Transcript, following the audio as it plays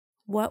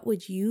What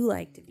would you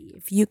like to be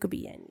if you could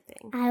be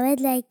anything? I would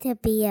like to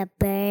be a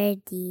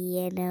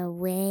birdie and a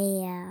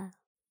whale.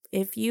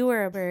 If you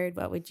were a bird,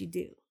 what would you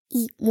do?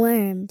 Eat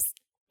worms.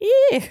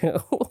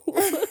 Ew.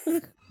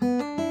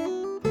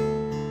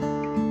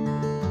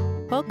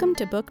 Welcome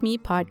to Book Me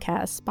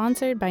Podcast,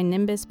 sponsored by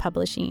Nimbus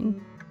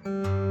Publishing.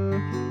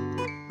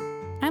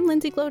 I'm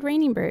Lindsay Glode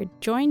Rainingbird.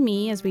 Join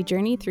me as we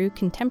journey through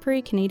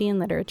contemporary Canadian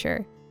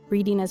literature,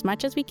 reading as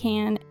much as we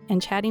can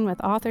and chatting with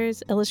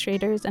authors,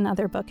 illustrators, and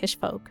other bookish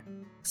folk,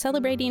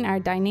 celebrating our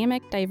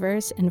dynamic,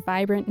 diverse, and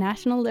vibrant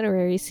national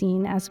literary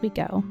scene as we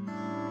go.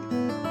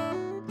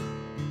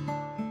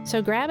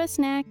 So grab a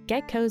snack,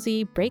 get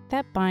cozy, break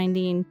that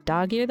binding,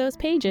 dog-ear those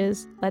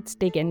pages. Let's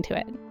dig into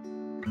it.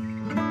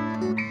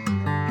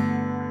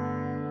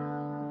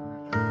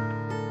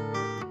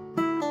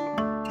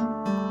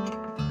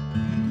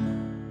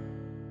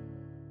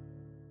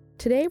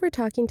 Today we're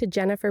talking to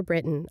Jennifer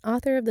Britton,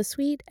 author of the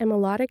sweet and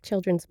melodic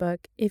children's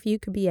book, If You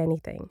Could Be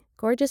Anything.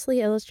 Gorgeously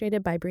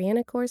illustrated by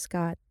Brianna Core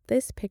Scott,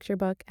 this picture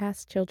book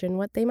asks children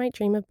what they might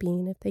dream of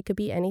being if they could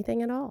be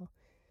anything at all.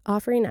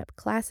 Offering up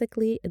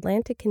classically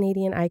Atlantic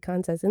Canadian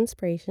icons as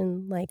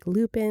inspiration like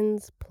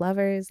lupins,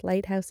 plovers,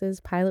 lighthouses,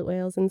 pilot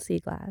whales, and sea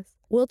glass.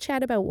 We'll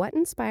chat about what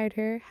inspired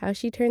her, how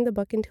she turned the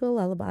book into a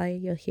lullaby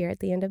you'll hear at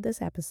the end of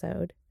this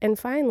episode, and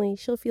finally,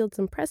 she'll field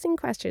some pressing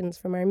questions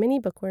from our mini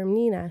bookworm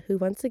Nina, who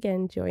once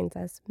again joins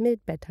us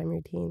mid-bedtime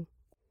routine.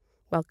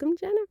 Welcome,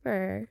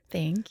 Jennifer.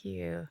 Thank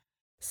you.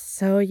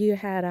 So you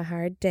had a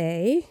hard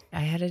day.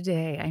 I had a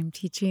day. I'm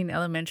teaching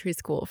elementary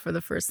school for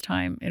the first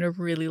time in a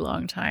really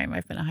long time.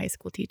 I've been a high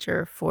school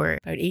teacher for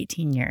about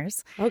 18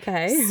 years.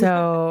 Okay.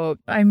 So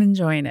I'm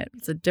enjoying it.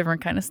 It's a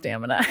different kind of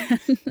stamina.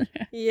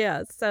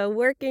 Yeah. So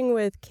working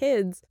with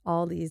kids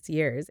all these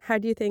years, how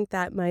do you think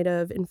that might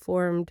have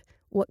informed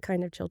what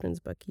kind of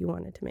children's book you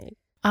wanted to make?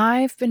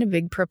 I've been a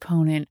big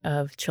proponent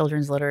of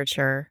children's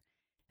literature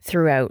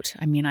throughout.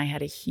 I mean, I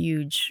had a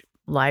huge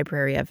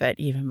library of it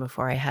even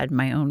before I had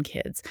my own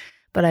kids.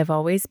 But I've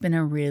always been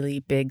a really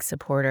big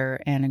supporter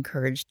and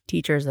encouraged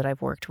teachers that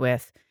I've worked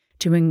with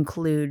to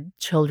include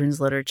children's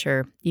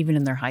literature even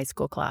in their high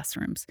school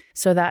classrooms.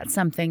 So that's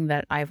something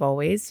that I've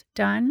always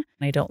done.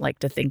 I don't like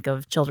to think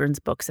of children's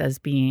books as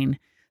being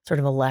sort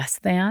of a less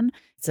than.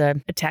 It's a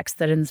text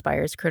that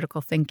inspires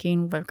critical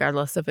thinking,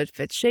 regardless of if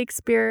it's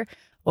Shakespeare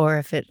or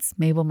if it's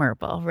Mabel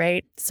Merble,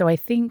 right? So I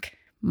think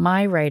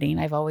my writing,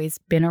 I've always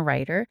been a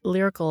writer.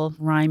 Lyrical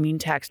rhyming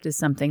text is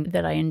something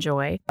that I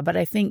enjoy. But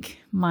I think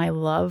my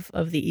love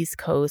of the East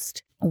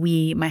Coast,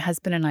 my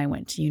husband and I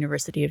went to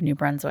University of New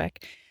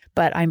Brunswick,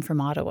 but I'm from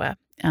Ottawa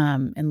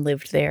and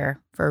lived there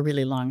for a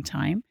really long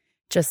time.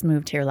 Just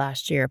moved here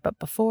last year. But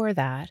before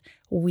that,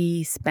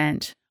 we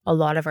spent a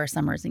lot of our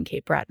summers in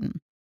Cape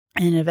Breton.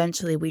 And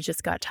eventually we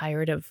just got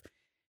tired of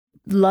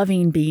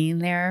loving being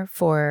there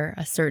for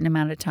a certain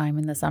amount of time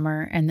in the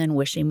summer and then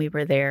wishing we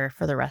were there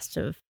for the rest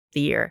of the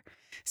year.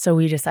 So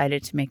we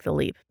decided to make the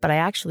leap. But I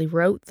actually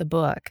wrote the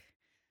book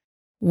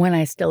when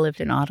I still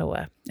lived in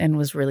Ottawa and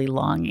was really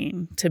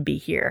longing to be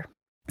here.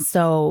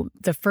 So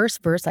the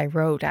first verse I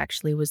wrote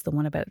actually was the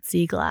one about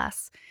sea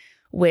glass,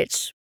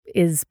 which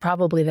is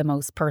probably the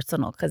most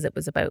personal because it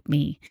was about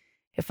me.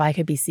 If I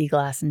could be sea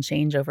glass and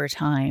change over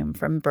time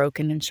from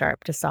broken and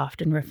sharp to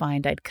soft and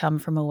refined, I'd come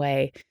from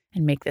away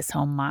and make this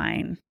home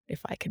mine.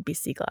 If I could be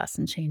sea glass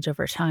and change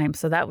over time.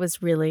 So that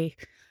was really,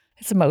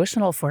 it's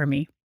emotional for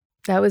me.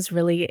 That was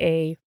really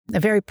a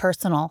very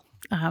personal,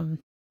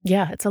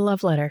 it's a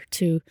love letter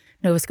to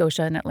Nova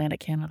Scotia and Atlantic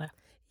Canada.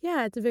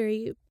 Yeah, it's a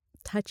very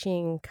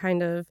touching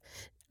kind of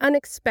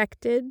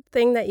unexpected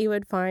thing that you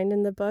would find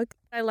in the book.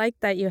 I like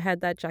that you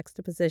had that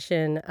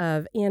juxtaposition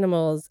of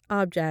animals,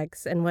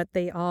 objects, and what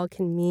they all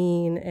can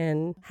mean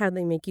and how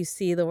they make you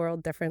see the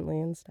world differently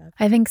and stuff.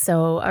 I think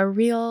so. A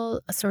real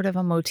sort of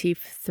a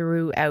motif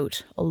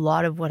throughout a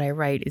lot of what I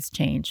write is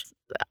change.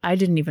 I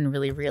didn't even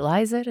really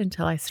realize it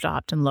until I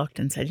stopped and looked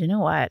and said, you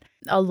know what?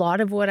 A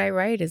lot of what I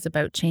write is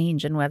about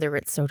change, and whether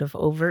it's sort of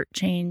overt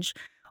change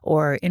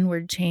or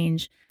inward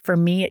change. For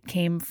me, it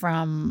came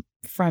from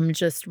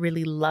just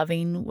really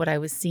loving what I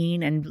was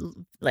seeing and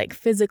like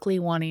physically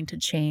wanting to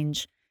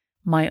change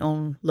my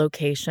own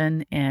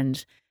location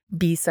and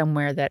be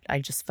somewhere that I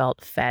just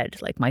felt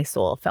fed, like my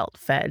soul felt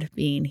fed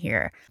being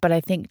here. But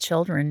I think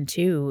children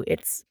too,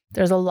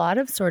 there's a lot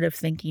of sort of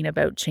thinking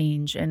about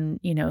change and,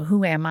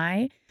 who am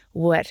I?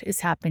 What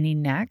is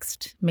happening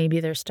next? Maybe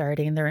they're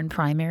in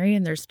primary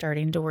and they're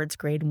starting towards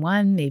grade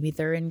 1. Maybe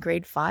they're in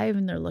grade 5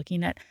 and they're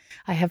looking at,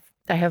 I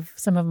have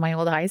some of my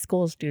old high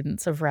school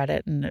students have read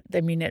it, and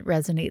I mean, it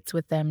resonates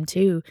with them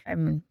too.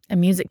 I'm a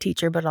music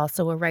teacher, but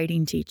also a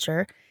writing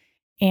teacher.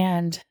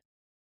 And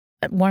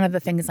one of the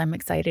things I'm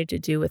excited to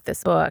do with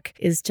this book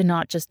is to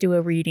not just do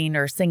a reading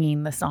or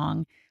singing the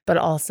song, but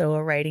also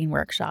a writing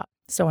workshop.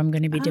 So I'm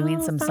going to be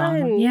doing some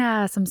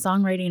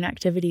songwriting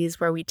activities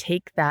where we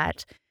take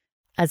that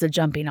as a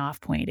jumping off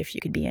point. If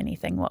you could be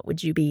anything, what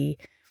would you be?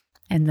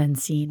 And then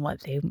seeing what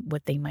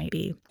they might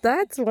be.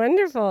 That's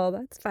wonderful.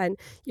 That's fun.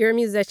 You're a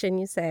musician,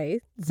 you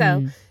say.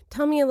 So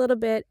tell me a little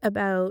bit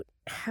about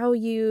how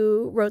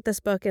you wrote this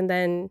book and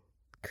then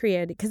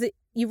creating? Because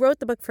you wrote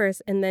the book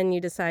first and then you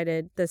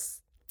decided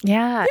this.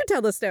 Yeah. You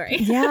tell the story.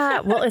 Yeah.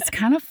 Well, it's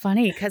kind of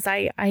funny because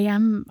I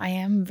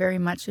am very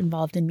much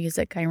involved in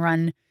music. I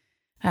run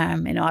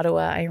in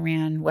Ottawa. I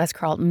ran West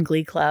Carleton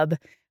Glee Club,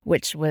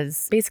 which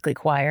was basically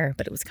choir,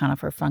 but it was kind of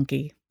for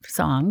funky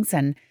songs.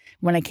 And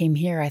when I came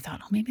here, I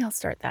thought, oh, maybe I'll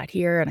start that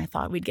here. And I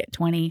thought we'd get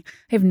 20. I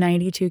have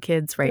 92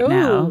 kids right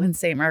now in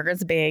St.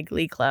 Margaret's Bay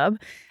Glee Club.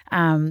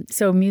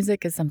 So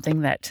music is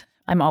something that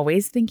I'm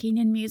always thinking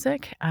in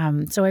music.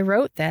 So I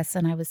wrote this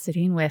and I was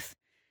sitting with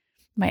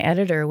my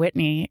editor,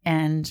 Whitney,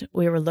 and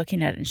we were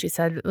looking at it and she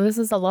said, this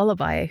is a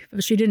lullaby.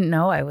 She didn't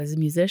know I was a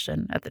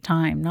musician at the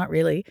time, not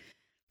really.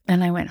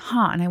 And I went,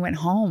 and I went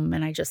home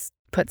and I just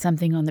put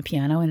something on the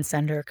piano and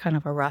sent her kind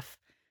of a rough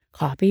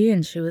copy.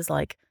 And she was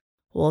like,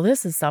 well,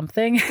 this is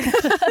something.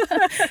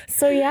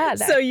 So yeah.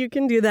 So you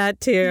can do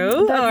that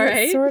too. All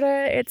right.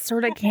 It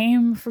sort of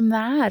came from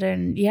that.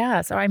 And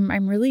yeah, so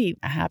I'm really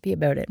happy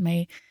about it.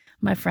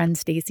 My friend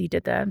Stacy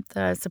did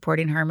the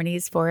supporting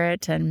harmonies for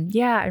it. And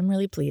yeah, I'm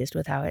really pleased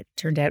with how it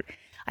turned out.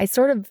 I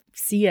sort of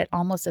see it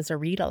almost as a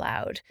read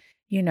aloud,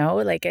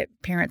 like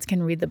parents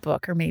can read the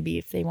book, or maybe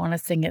if they want to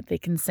sing it, they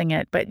can sing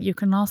it. But you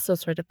can also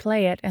sort of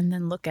play it and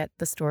then look at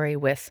the story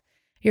with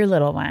your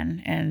little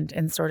one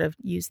and sort of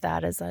use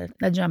that as a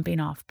jumping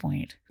off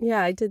point.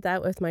 Yeah, I did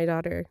that with my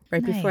daughter.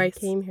 Right before I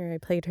came here, I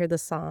played her the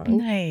song.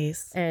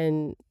 Nice.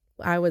 And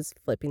I was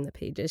flipping the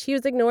pages. She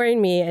was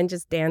ignoring me and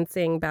just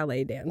dancing,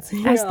 ballet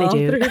dancing as they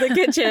do through the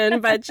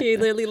kitchen, but she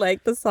really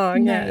liked the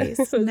song. Nice, yeah, it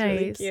was nice.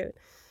 Really cute.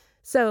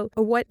 So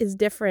what is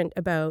different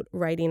about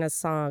writing a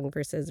song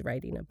versus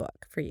writing a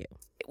book for you?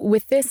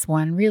 With this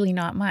one, really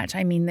not much.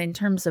 I mean, in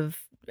terms of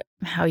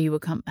how you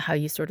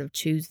sort of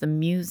choose the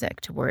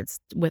music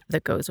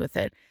that goes with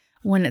it.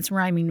 When it's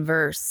rhyming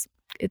verse,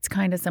 it's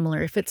kind of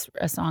similar. If it's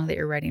a song that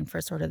you're writing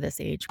for sort of this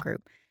age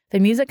group, the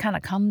music kind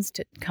of comes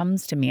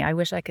to me. I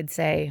wish I could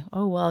say,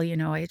 oh, well,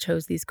 I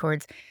chose these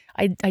chords.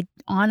 I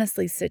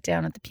honestly sit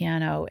down at the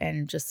piano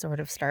and just sort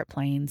of start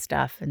playing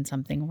stuff, and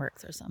something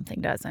works or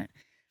something doesn't.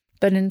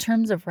 But in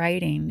terms of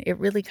writing, it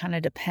really kind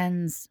of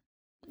depends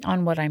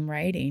on what I'm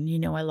writing.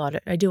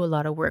 I do a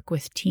lot of work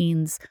with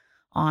teens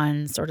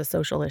on sort of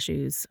social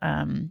issues,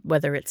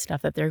 whether it's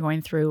stuff that they're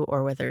going through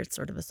or whether it's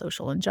sort of a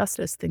social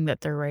injustice thing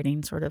that they're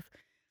writing sort of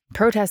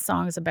protest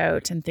songs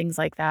about and things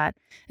like that.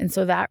 And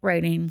so that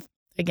writing,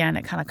 again,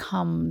 it kind of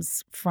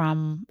comes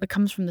from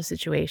the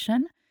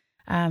situation.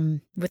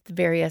 With the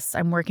various,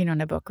 I'm working on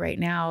a book right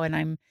now, and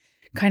I'm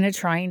kind of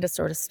trying to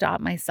sort of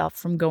stop myself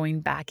from going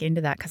back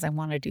into that because I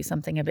want to do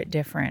something a bit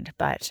different.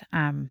 But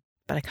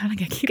I kind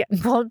of keep getting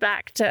pulled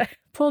back to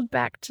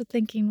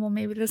thinking, well,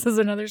 maybe this is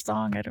another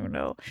song. I don't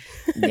know.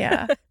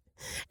 Yeah.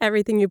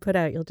 Everything you put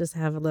out, you'll just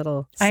have a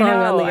little song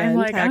on the end.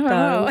 Like, tacked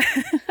on.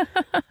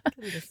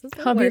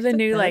 I'll be the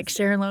new like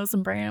Sharon Lois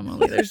and Bram.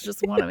 Only there's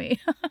just one of me.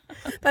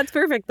 That's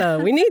perfect, though.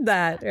 We need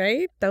that,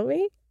 right? Don't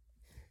we?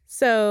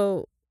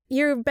 So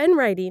you've been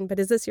writing, but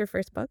is this your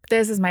first book?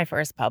 This is my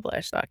first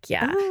published book.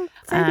 Yeah. Oh,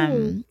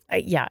 exciting.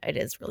 Yeah, it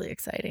is really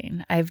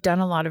exciting. I've done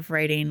a lot of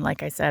writing.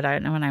 Like I said,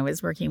 when I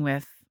was working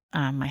with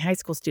my high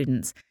school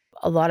students,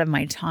 a lot of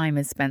my time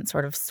is spent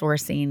sort of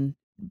sourcing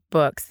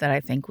books that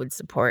I think would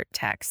support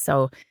text.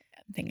 So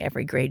I think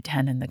every grade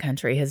 10 in the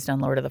country has done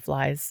Lord of the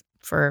Flies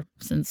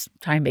since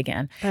time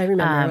began. I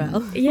remember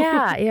well.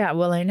 Yeah.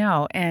 Well, I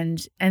know.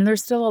 And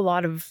there's still a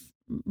lot of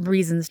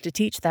reasons to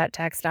teach that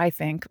text, I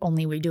think,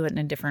 only we do it in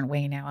a different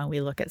way now. And we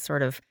look at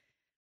sort of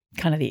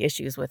kind of the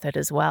issues with it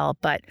as well.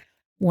 But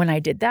when I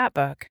did that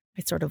book,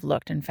 I sort of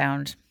looked and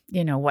found,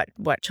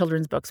 what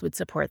children's books would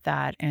support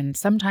that. And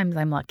sometimes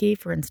I'm lucky.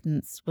 For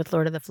instance, with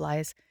Lord of the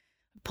Flies,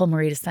 Pull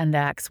Marie to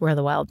Sendax, Where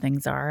the Wild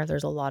Things Are,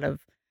 there's a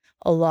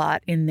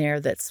lot in there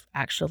that's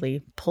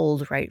actually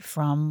pulled right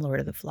from Lord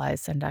of the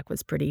Flies. Sendak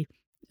was pretty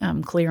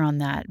clear on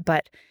that.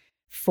 But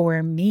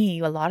for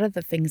me, a lot of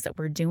the things that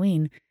we're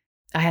doing,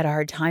 I had a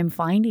hard time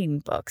finding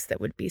books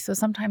that would be. So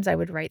sometimes I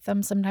would write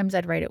them. Sometimes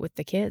I'd write it with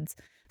the kids.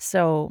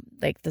 So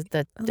like the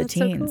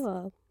teens. So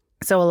cool.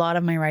 So a lot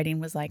of my writing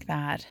was like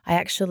that.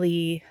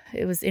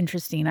 It was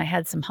interesting. I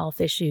had some health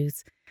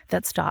issues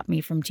that stopped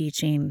me from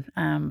teaching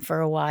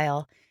for a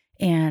while.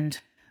 And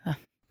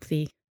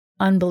the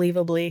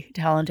unbelievably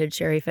talented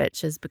Sherry Fitch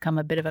has become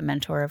a bit of a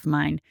mentor of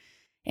mine.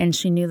 And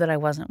she knew that I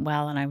wasn't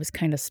well, and I was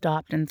kind of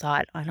stopped and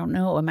thought, I don't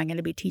know, am I going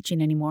to be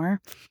teaching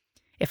anymore?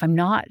 If I'm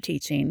not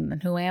teaching, then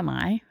who am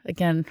I?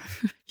 Again,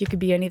 you could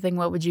be anything.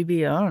 What would you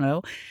be? I don't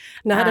know.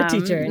 Not a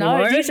teacher anymore.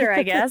 Not a teacher,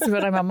 I guess,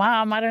 but I'm a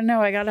mom. I don't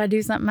know. I got to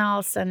do something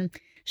else. And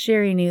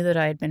Sherry knew that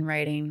I had been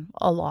writing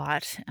a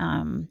lot.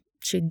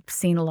 She'd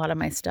seen a lot of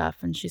my stuff,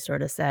 and she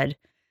sort of said,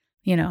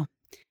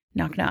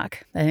 knock,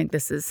 knock. I think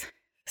this is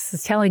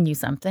telling you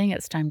something.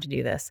 It's time to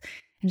do this.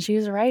 And she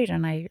was right.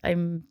 And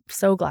I'm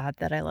so glad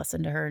that I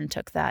listened to her and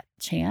took that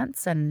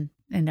chance, and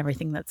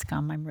everything that's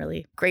come. I'm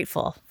really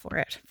grateful for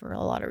it for a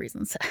lot of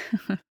reasons.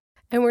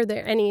 And were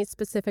there any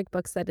specific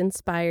books that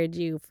inspired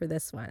you for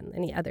this one?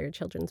 Any other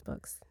children's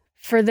books?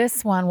 For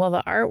this one, well,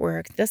 the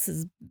artwork, this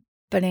is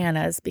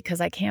bananas because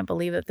I can't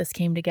believe that this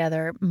came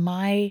together.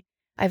 My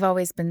I've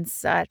always been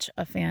such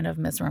a fan of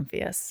Miss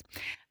Rumphius.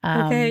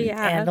 Okay,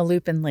 yeah. And the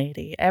Lupin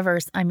Lady.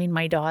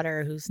 My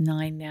daughter, who's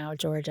 9 now,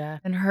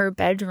 Georgia, in her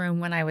bedroom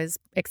when I was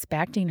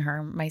expecting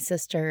her, my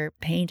sister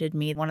painted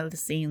me one of the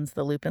scenes,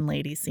 the Lupin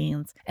Lady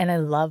scenes. And I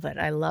love it.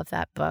 I love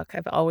that book.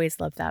 I've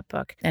always loved that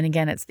book. And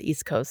again, it's the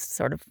East Coast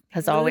sort of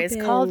has always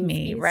called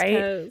me, East right?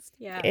 Coast,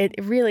 yeah. It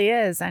really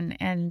is.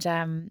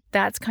 And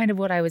that's kind of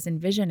what I was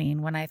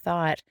envisioning when I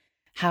thought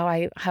how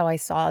I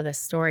saw this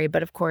story.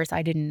 But of course,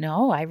 I didn't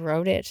know. I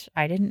wrote it.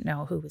 I didn't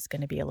know who was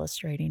going to be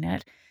illustrating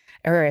it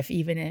or if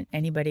even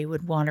anybody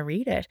would want to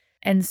read it.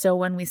 And so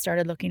when we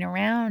started looking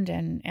around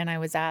and I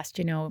was asked,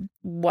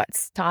 what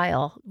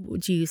style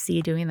do you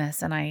see doing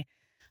this? And I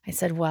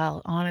said,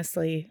 well,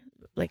 honestly,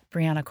 like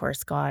Brianna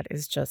Corr-Scott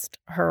is just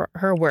her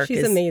work.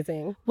 She's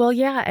amazing. Well,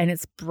 yeah. And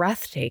it's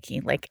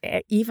breathtaking. Like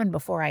even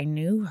before I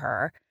knew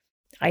her,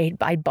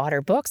 I bought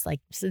her books, like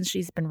since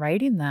she's been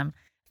writing them.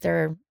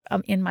 They're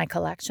in my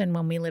collection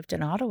when we lived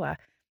in Ottawa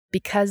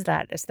because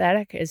that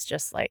aesthetic is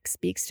just like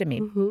speaks to me.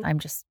 Mm-hmm. I'm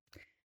just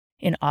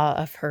in awe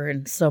of her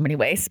in so many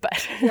ways,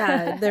 but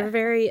yeah, they're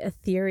very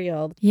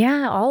ethereal.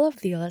 Yeah, all of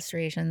the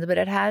illustrations, but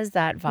it has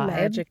that vibe.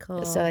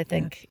 Magical. So I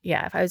think,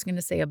 if I was going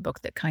to say a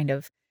book that kind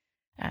of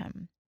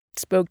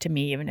spoke to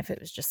me, even if it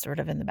was just sort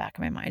of in the back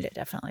of my mind, it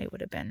definitely would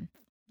have been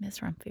Miss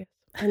Rumphius.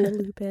 And the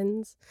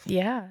Lupins.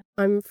 Yeah.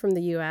 I'm from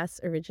the U.S.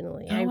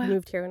 originally. Oh, I wow.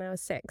 moved here when I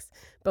was 6,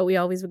 but we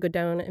always would go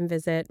down and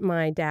visit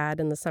my dad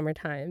in the summer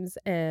times,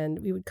 and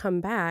we would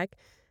come back,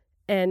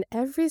 and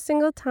every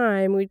single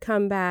time we'd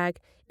come back,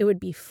 it would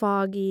be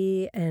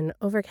foggy and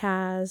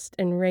overcast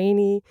and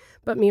rainy.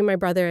 But me and my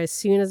brother, as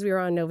soon as we were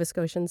on Nova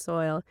Scotian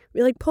soil,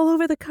 we'd like pull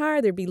over the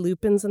car. There'd be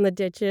lupins in the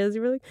ditches. We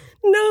were like,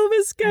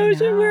 Nova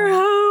Scotia, we're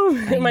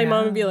home. And my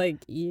mom would be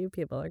like, you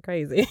people are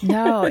crazy.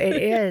 No, it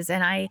is.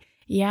 And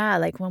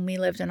like when we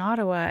lived in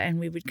Ottawa and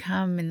we would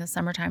come in the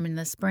summertime and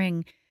the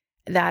spring,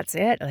 that's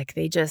it. Like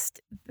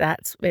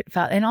that's it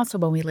felt. And also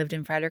when we lived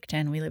in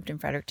Fredericton,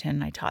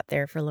 I taught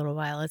there for a little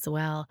while as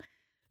well.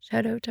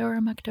 Shout out to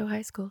Oromocto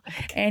High School.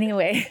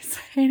 Anyways.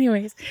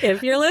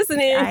 If you're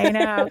listening. I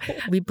know.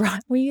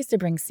 We used to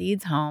bring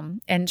seeds home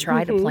and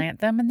try to plant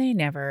them, and they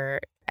never,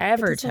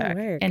 ever took.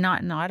 Work. And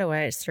not in Ottawa.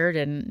 It sure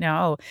didn't.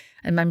 No.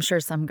 And I'm sure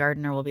some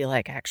gardener will be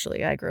like,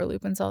 actually, I grow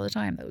lupins all the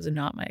time. That was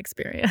not my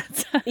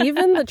experience.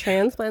 Even the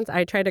transplants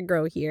I try to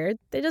grow here,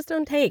 they just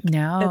don't take.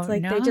 No. It's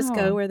like they just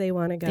go where they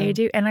want to go. They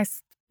do. And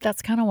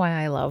that's kind of why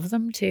I love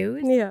them too.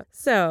 Yeah.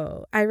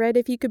 So I read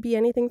If You Could Be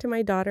Anything to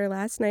my daughter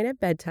last night at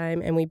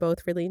bedtime, and we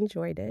both really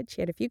enjoyed it.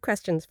 She had a few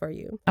questions for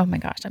you. Oh my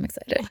gosh, I'm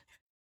excited.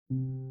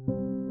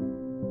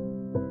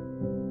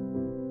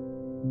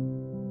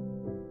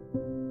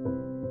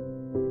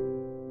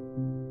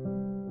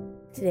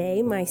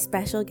 Today, my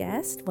special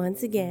guest,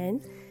 once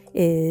again,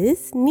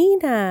 is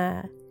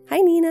Nina.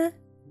 Hi, Nina.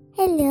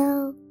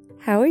 Hello.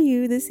 How are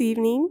you this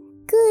evening?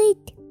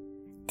 Good.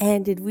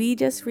 And did we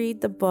just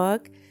read the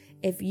book,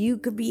 If You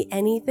Could Be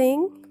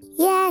Anything?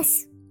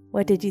 Yes.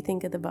 What did you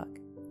think of the book?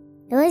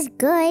 It was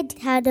good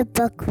how the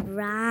book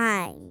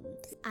rhymes.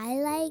 I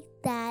like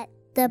that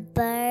the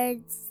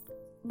birds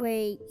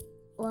were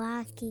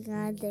walking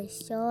on the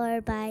shore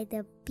by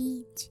the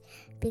beach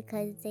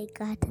because they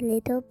got a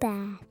little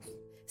bath.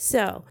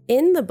 So,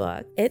 in the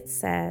book, it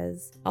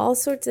says all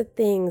sorts of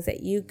things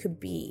that you could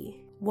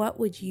be. What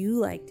would you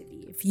like to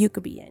be if you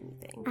could be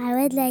anything?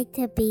 I would like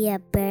to be a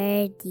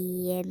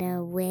birdie and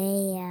a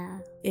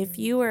whale. If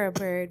you were a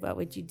bird, what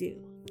would you do?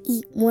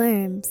 Eat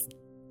worms.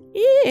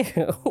 Ew!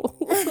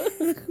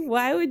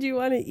 Why would you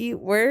want to eat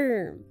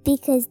worms?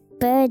 Because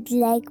birds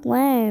like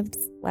worms.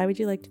 Why would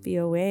you like to be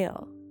a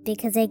whale?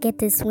 Because I get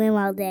to swim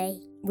all day.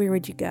 Where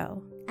would you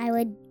go? I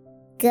would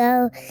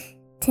go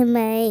to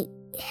my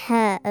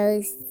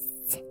house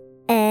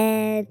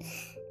and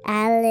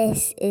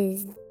Alice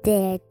is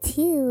there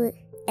too,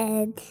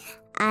 and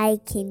I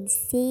can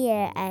see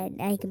her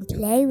and I can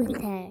play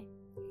with her.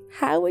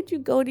 How would you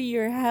go to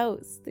your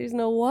house? There's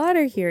no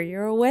water here.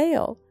 You're a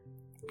whale.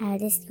 I'm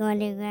just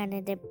going around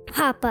and then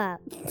pop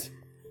up.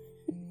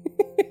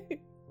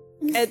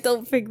 I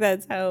don't think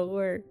that's how it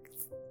works.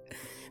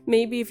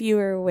 Maybe if you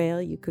were a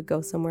whale, you could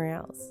go somewhere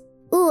else.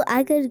 Ooh,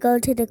 I could go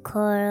to the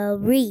coral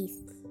reef.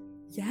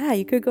 Yeah,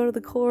 you could go to the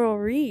coral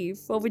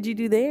reef. What would you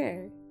do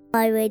there?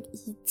 I would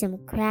eat some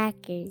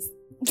crackers.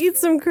 Eat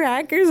some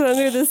crackers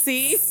under the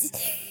sea?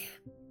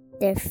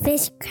 They're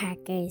fish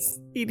crackers.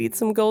 You'd eat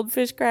some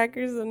goldfish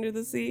crackers under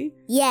the sea?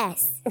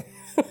 Yes.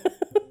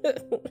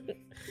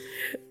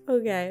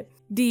 Okay.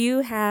 Do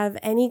you have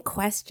any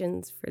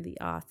questions for the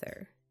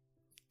author?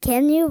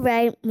 Can you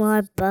write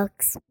more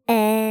books?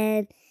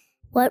 And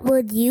what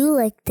would you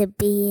like to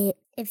be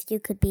if you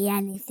could be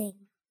anything?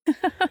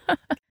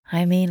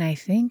 I mean, I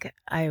think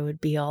I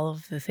would be all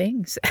of the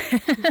things,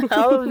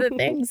 all of the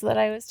things that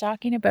I was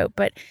talking about.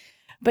 But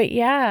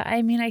yeah,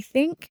 I mean, I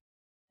think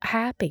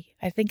happy.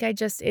 I think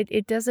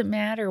it doesn't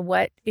matter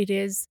what it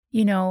is,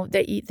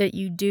 that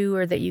you do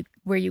or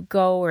where you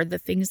go or the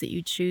things that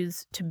you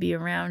choose to be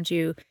around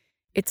you.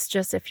 it's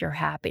just if you're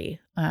happy.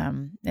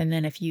 And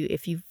then if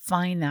you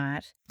find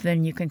that,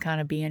 then you can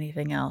kind of be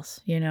anything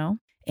else,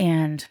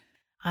 And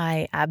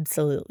I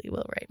absolutely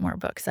will write more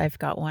books. I've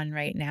got one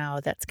right now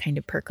that's kind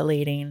of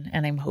percolating,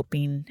 and I'm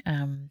hoping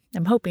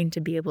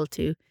to be able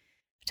to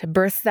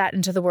birth that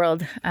into the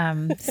world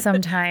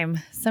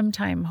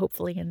sometime,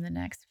 hopefully in the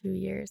next few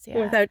years.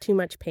 Yeah. Without too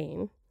much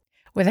pain.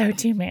 Without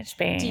too much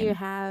pain. Do you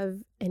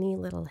have any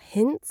little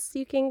hints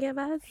you can give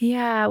us?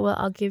 Yeah, well,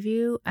 I'll give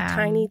you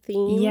tiny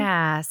theme.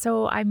 Yeah,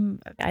 so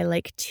I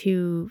like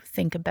to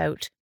think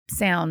about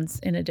sounds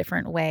in a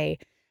different way,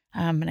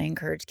 and I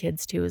encourage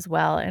kids to as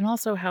well, and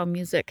also how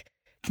music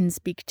can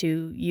speak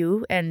to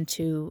you and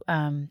to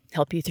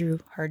help you through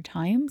hard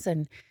times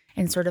and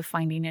sort of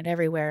finding it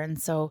everywhere.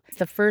 And so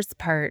the first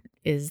part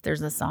is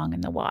there's a song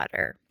in the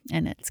water,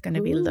 and it's going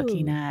to be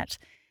looking at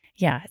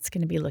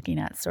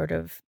sort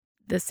of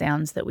the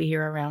sounds that we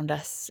hear around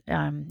us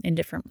in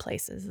different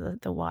places,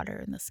 the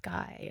water and the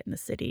sky and the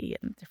city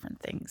and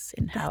different things.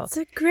 That's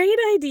a great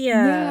idea.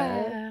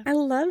 Yeah. I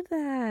love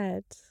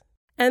that.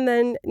 And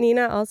then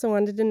Nina also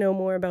wanted to know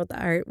more about the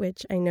art,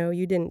 which I know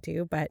you didn't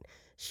do, but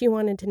she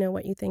wanted to know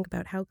what you think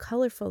about how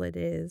colorful it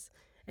is.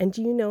 And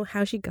do you know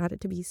how she got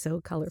it to be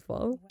so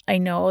colorful? I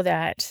know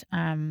that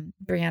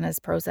Brianna's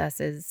process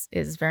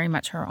is very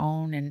much her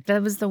own. And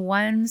that was the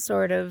one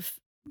sort of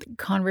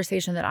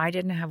conversation that I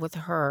didn't have with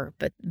her,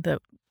 but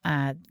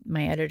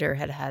my editor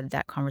had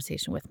that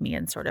conversation with me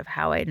and sort of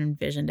how I'd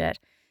envisioned it.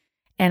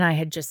 And I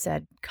had just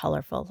said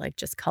colorful, like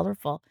just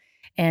colorful.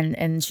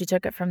 And she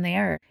took it from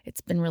there.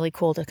 It's been really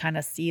cool to kind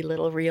of see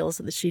little reels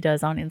that she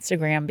does on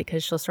Instagram,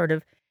 because she'll sort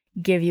of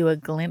give you a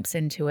glimpse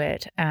into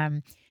it.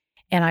 And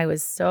I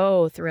was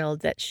so thrilled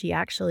that she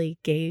actually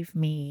gave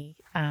me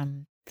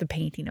the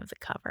painting of the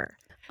cover.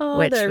 Oh,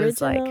 which the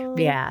was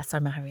original. so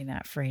I'm having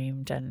that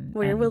framed. And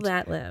where will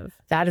that live?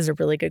 That is a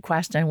really good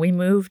question. We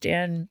moved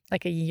in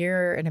like a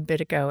year and a bit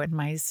ago in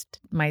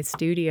my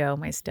studio,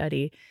 my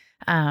study.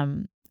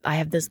 I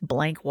have this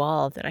blank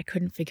wall that I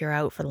couldn't figure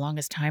out for the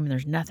longest time, and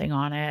there's nothing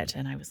on it.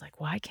 And I was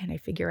like, why can't I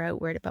figure out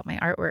where to put my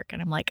artwork?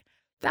 And I'm like,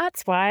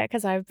 that's why,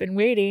 because I've been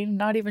waiting,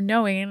 not even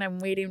knowing I'm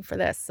waiting for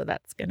this. So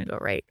that's going to go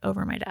right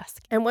over my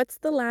desk. And what's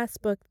the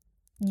last book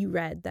you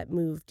read that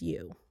moved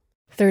you?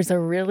 There's a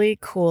really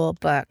cool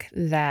book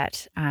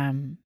that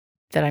I'm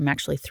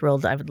actually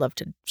thrilled I would love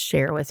to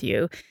share with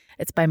you.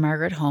 It's by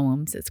Margaret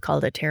Holmes. It's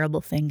called A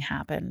Terrible Thing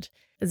Happened.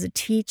 As a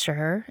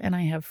teacher, and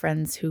I have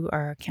friends who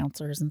are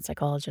counselors and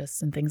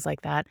psychologists and things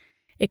like that,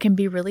 it can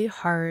be really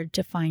hard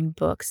to find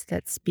books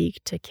that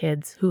speak to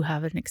kids who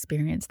have an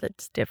experience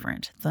that's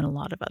different than a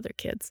lot of other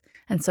kids.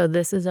 And so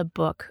this is a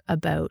book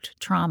about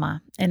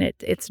trauma, and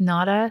it's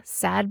not a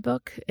sad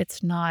book.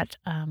 It's not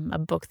a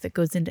book that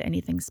goes into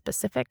anything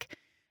specific.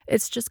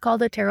 It's just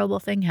called A Terrible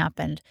Thing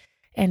Happened,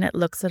 and it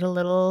looks at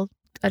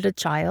a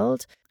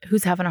child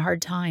who's having a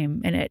hard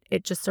time, and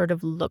it just sort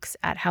of looks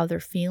at how they're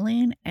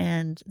feeling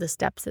and the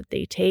steps that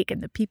they take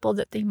and the people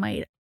that they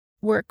might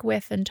work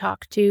with and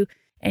talk to.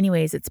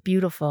 Anyways, it's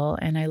beautiful,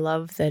 and I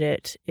love that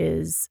it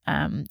is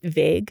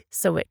vague,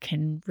 so it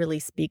can really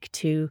speak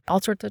to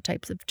all sorts of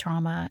types of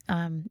trauma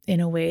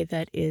in a way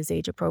that is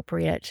age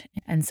appropriate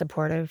and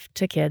supportive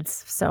to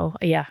kids. So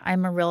yeah,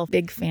 I'm a real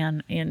big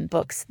fan in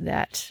books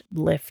that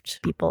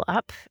lift people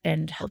up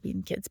and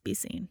helping kids be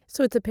seen.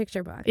 So it's a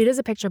picture book. It is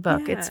a picture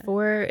book. Yeah.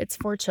 It's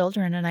for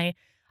children, and I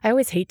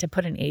always hate to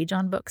put an age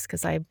on books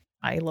because I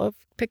love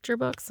picture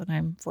books, and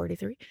I'm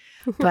 43,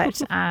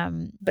 but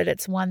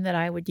it's one that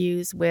I would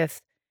use with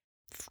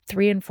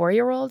 3 and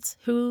 4-year-olds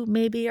who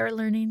maybe are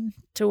learning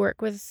to work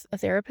with a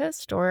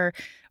therapist or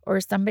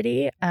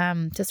somebody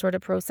to sort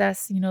of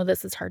process,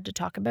 this is hard to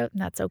talk about,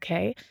 and that's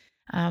okay.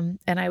 And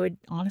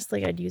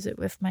I'd use it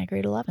with my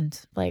grade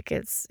 11s. Like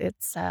it's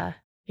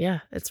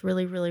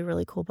really, really,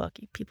 really cool book.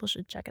 People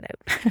should check it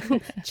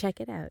out.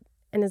 Check it out.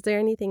 And is there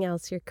anything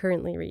else you're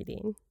currently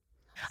reading?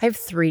 I have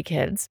 3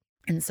 kids,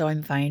 and so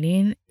I'm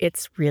finding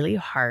it's really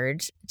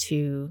hard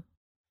to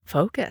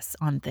focus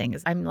on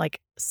things. I'm like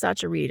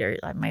such a reader.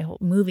 My whole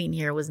moving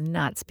here was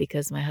nuts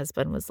because my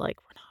husband was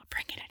like, we're not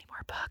bringing any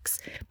more books,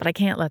 but I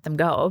can't let them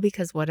go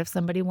because what if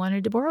somebody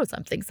wanted to borrow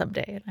something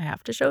someday and I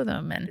have to show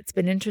them? And it's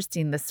been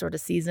interesting. This sort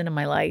of season of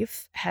my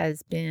life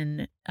has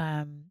been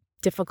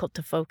difficult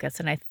to focus.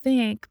 And I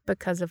think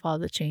because of all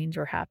the change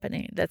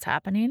that's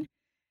happening.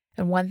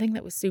 And one thing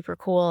that was super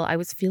cool, I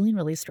was feeling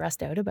really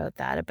stressed out about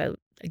that,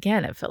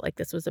 again, it felt like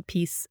this was a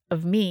piece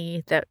of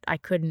me that I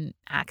couldn't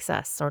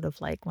access, sort of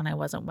like when I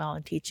wasn't well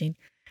in teaching.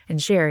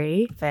 And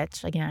Sherry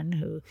Fitch, again,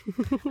 who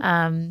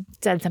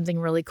said something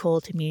really cool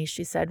to me.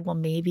 She said, well,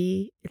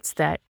 maybe it's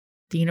that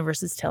the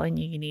universe is telling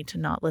you need to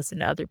not listen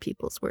to other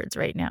people's words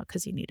right now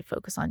because you need to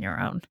focus on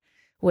your own,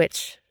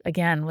 which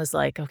again was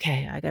like,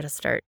 okay, I got to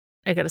start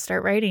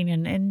writing.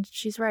 And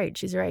she's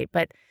right.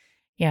 But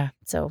yeah,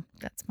 so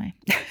that's my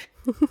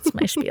that's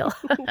my spiel.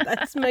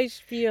 That's my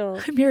spiel.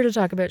 I'm here to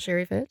talk about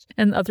Sherry Fitch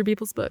and other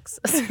people's books.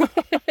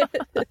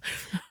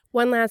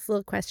 One last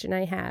little question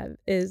I have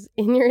is,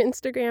 in your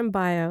Instagram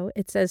bio,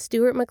 it says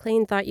Stuart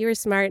McLean thought you were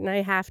smart, and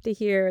I have to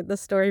hear the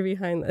story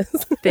behind this.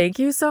 Thank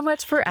you so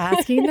much for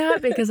asking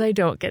that, because I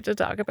don't get to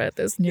talk about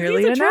this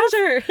nearly He's a enough.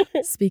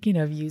 treasure. Speaking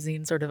of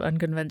using sort of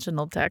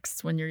unconventional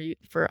texts when you're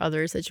for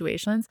other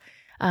situations,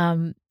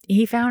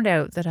 he found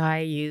out that I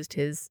used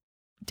his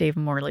Dave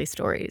Morley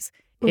stories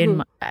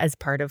as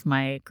part of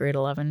my grade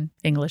 11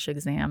 English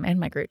exam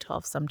and my grade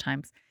 12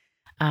 sometimes.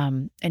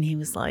 And he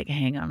was like,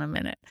 hang on a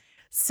minute.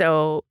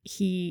 So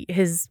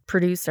his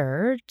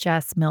producer,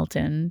 Jess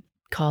Milton,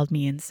 called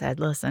me and said,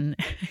 listen,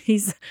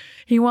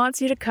 he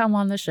wants you to come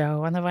on the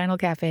show on the Vinyl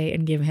Cafe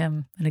and give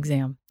him an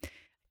exam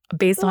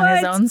based on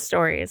his own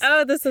stories.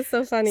 Oh, this is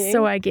so funny.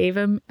 So I gave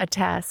him a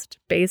test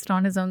based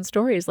on his own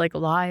stories, like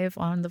live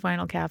on the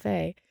Vinyl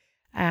Cafe.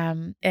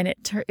 And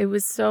it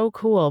was so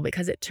cool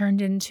because it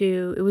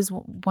was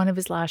one of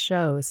his last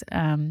shows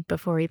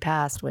before he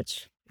passed,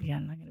 which, again,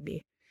 I'm not going to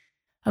be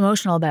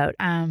emotional about.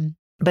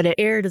 But it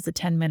aired as a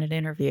 10-minute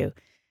interview,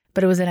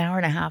 but it was an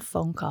hour-and-a-half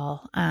phone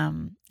call.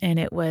 And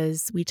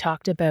we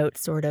talked about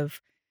sort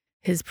of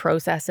his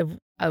process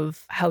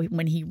of how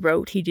when he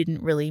wrote, he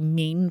didn't really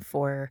mean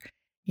for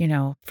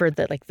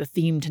the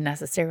theme to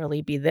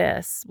necessarily be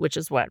this, which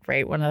is what,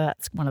 right? One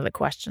of the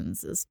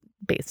questions is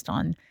based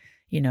on,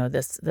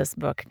 this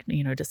book,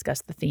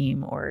 discuss the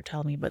theme or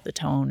tell me about the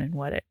tone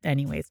and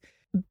anyways.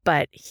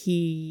 But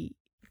he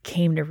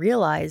came to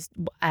realize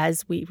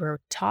as we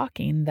were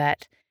talking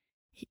that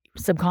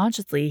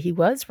subconsciously he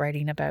was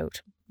writing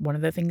about, one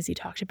of the things he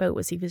talked about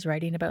was he was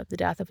writing about the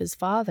death of his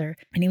father,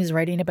 and he was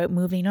writing about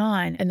moving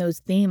on, and those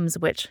themes,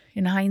 which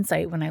in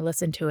hindsight when I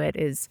listen to it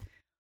is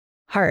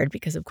hard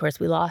because of course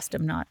we lost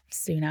him not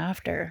soon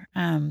after,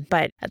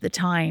 but at the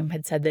time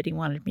had said that he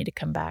wanted me to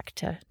come back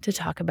to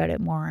talk about it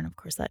more, and of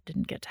course that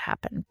didn't get to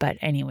happen. But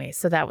anyway,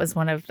 so that's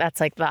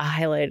like the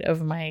highlight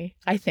of my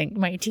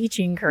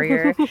teaching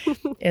career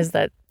is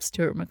that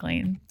Stuart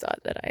McLean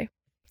thought that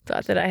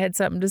I had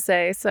something to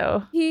say.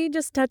 So he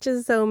just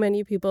touches so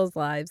many people's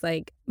lives.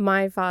 Like,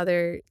 my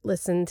father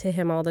listened to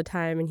him all the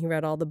time and he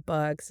read all the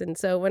books. And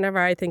so whenever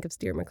I think of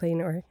Stuart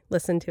McLean or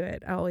listen to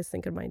it, I always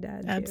think of my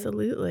dad, too.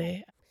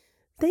 Absolutely.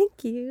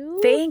 Thank you.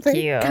 Thank for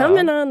you.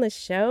 coming on the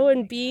show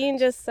and being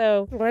just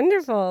so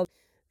wonderful.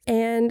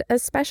 And a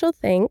special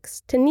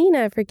thanks to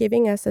Nina for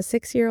giving us a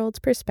 6-year-old's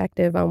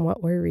perspective on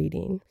what we're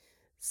reading.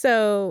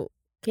 So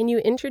can you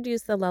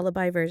introduce the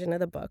lullaby version of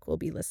the book we'll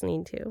be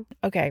listening to?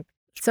 Okay.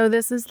 So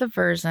this is the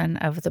version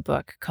of the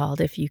book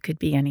called If You Could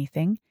Be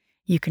Anything.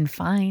 You can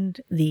find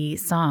the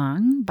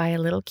song by a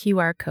little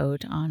QR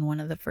code on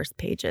one of the first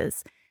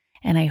pages.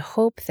 And I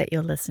hope that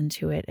you'll listen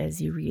to it as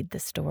you read the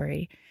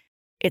story.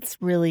 It's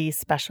really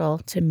special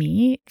to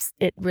me.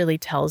 It really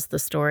tells the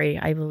story,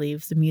 I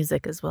believe, the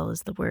music as well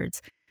as the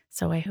words.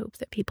 So I hope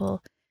that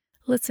people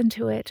listen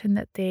to it and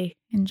that they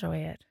enjoy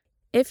it.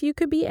 If You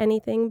Could Be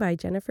Anything by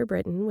Jennifer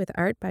Britton with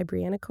art by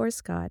Brianna Corr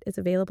Scott is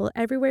available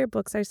everywhere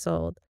books are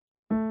sold.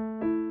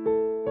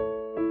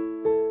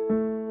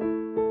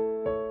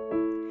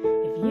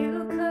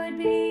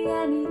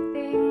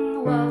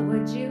 What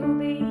would you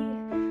be?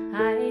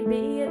 I'd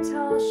be a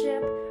tall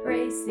ship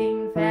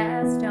racing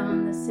fast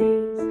on the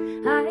seas.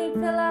 I'd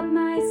fill up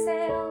my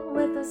sail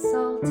with a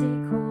salty,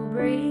 cool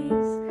breeze.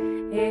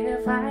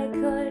 If I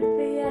could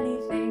be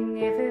anything,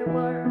 if it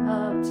were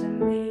up to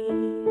me,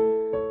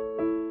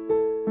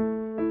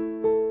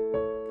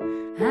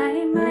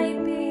 I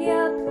might be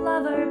a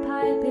plover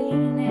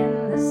piping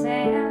in the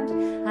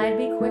sand. I'd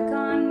be quick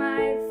on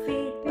my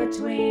feet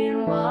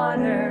between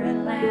water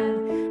and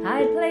land.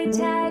 I'd play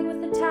tag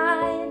with the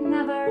tide,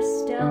 never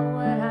still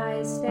would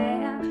I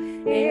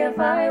stand. If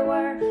I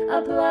were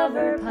a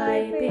plover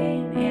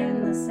piping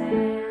in the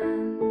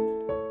sand.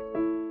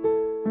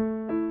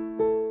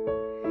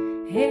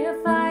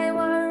 If I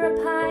were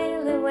a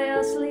pilot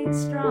whale, sleek,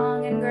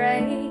 strong, and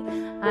gray,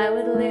 I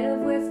would live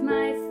with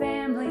my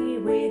family,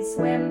 we'd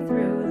swim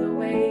through the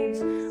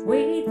waves.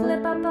 We'd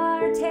flip up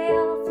our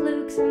tail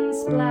flukes and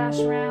splash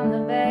round the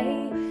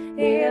bay.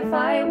 If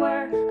I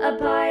were a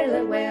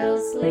pilot whale,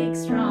 sleek,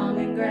 strong,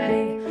 and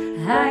gray,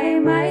 I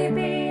might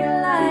be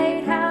a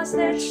lighthouse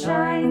that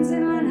shines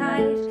in the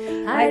night.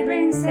 I'd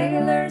bring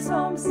sailors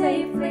home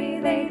safely,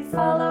 they'd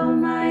follow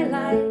my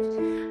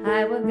light.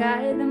 I would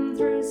guide them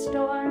through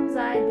storms,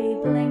 I'd be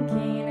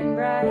blinking and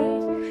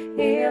bright.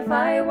 If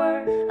I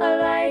were a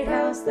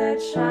lighthouse that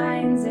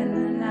shines in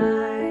the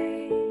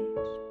night.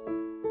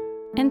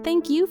 And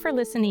thank you for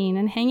listening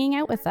and hanging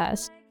out with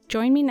us.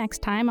 Join me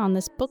next time on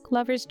this book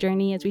lover's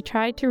journey as we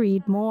try to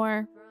read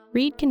more,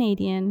 read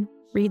Canadian,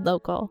 read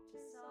local.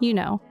 You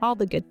know, all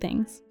the good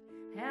things.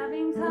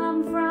 Having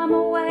come from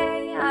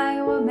away,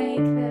 I will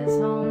make this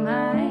home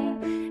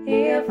mine.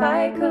 If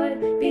I could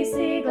be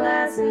sea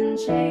glass and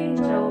change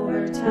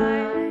over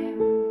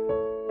time,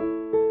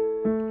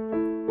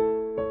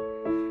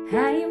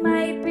 I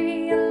might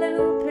be a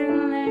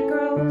lupin that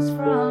grows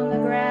from the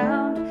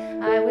ground.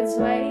 I would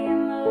sway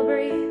in the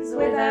breeze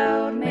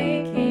without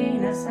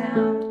making a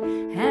sound,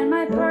 and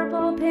my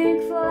purple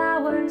pink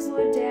flowers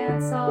would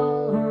dance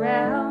all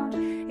around.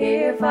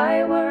 If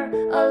I were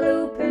a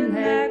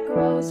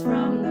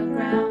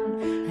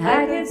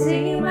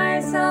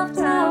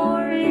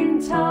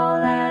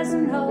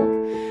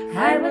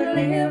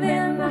live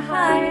in the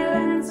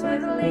highlands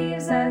with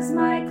leaves as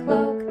my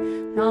cloak.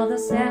 All the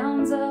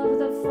sounds of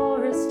the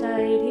forest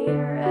I'd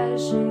hear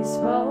as she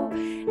spoke.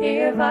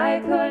 If I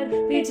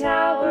could be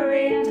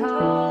towering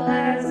tall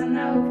as an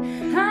oak,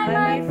 I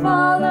might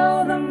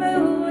follow the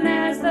moon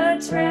as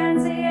the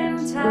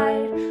transient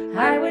tide.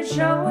 I would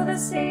show the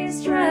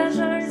sea's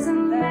treasures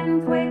and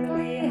then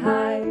quickly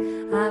hide.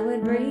 I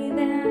would breathe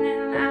in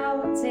and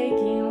out,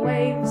 taking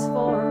waves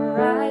for a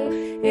ride.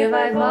 If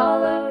I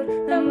followed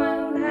the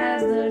moon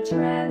as the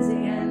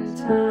transient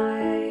tide.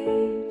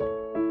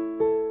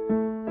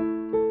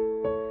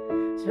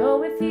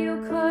 So if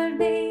you could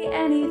be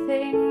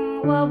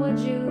anything, what would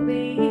you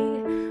be?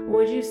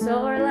 Would you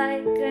soar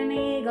like an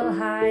eagle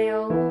high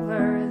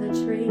over the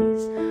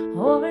trees,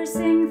 or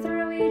sing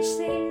through each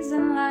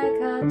season like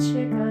a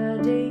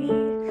chickadee?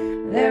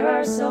 There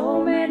are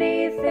so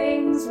many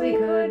things we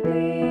could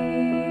be.